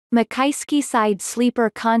Mkicesky Sleeper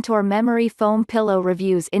Contour Memory Foam Pillow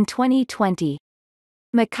Reviews in 2020.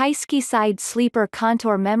 Mkicesky Sleeper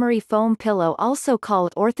Contour Memory Foam Pillow, also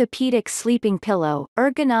called Orthopedic Sleeping Pillow,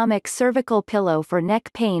 Ergonomic Cervical Pillow for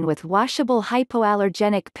neck pain with washable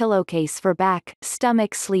hypoallergenic pillowcase for back,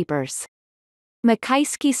 stomach sleepers.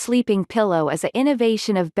 Mkicesky Sleeping Pillow is an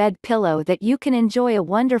innovation of bed pillow that you can enjoy a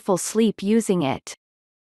wonderful sleep using it.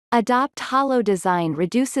 Adopt hollow design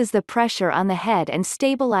reduces the pressure on the head and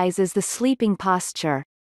stabilizes the sleeping posture.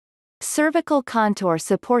 Cervical contour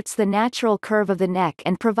supports the natural curve of the neck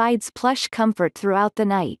and provides plush comfort throughout the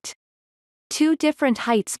night. 2 different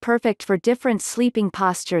heights perfect for different sleeping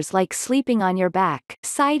postures, like sleeping on your back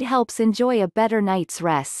side helps enjoy a better night's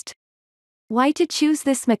rest. Why to choose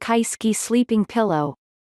this Mkicesky sleeping pillow?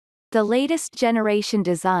 The latest generation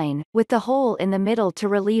design, with the hole in the middle to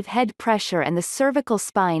relieve head pressure, and the cervical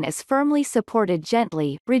spine is firmly supported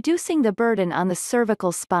gently, reducing the burden on the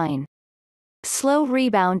cervical spine. Slow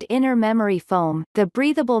rebound inner memory foam. The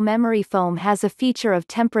breathable memory foam has a feature of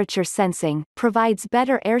temperature sensing, provides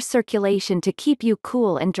better air circulation to keep you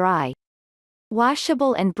cool and dry.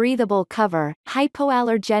 Washable and breathable cover.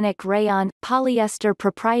 Hypoallergenic rayon, polyester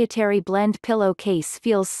proprietary blend pillowcase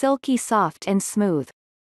feels silky soft and smooth.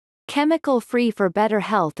 Chemical-free for better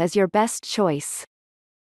health is your best choice.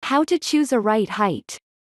 How to choose a right height.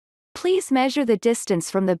 Please measure the distance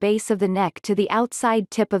from the base of the neck to the outside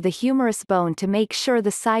tip of the humerus bone to make sure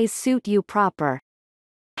the size suit you proper.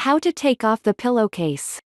 How to take off the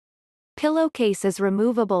pillowcase. Pillowcase is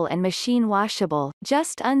removable and machine washable.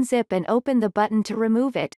 Just unzip and open the button to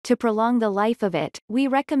remove it. To prolong the life of it, we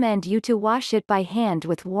recommend you to wash it by hand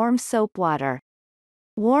with warm soap water.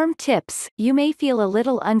 Warm tips. You may feel a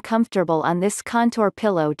little uncomfortable on this contour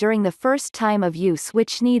pillow during the first time of use,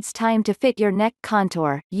 which needs time to fit your neck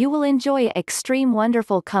contour. You will enjoy extreme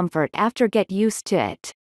wonderful comfort after get used to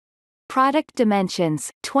it. Product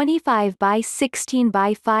dimensions: 25 by 16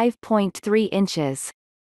 by 5.3 inches.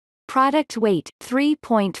 Product weight: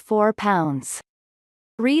 3.4 pounds.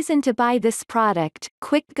 Reason to buy this product: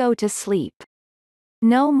 quick go to sleep.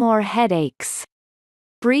 No more headaches.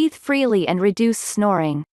 Breathe freely and reduce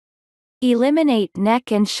snoring. Eliminate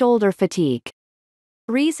neck and shoulder fatigue.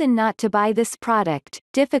 Reason not to buy this product: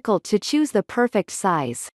 difficult to choose the perfect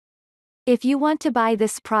size. If you want to buy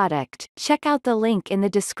this product, check out the link in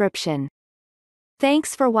the description.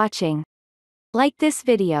 Thanks for watching. Like this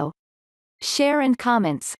video. Share and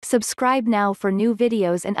comments. Subscribe now for new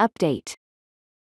videos and update.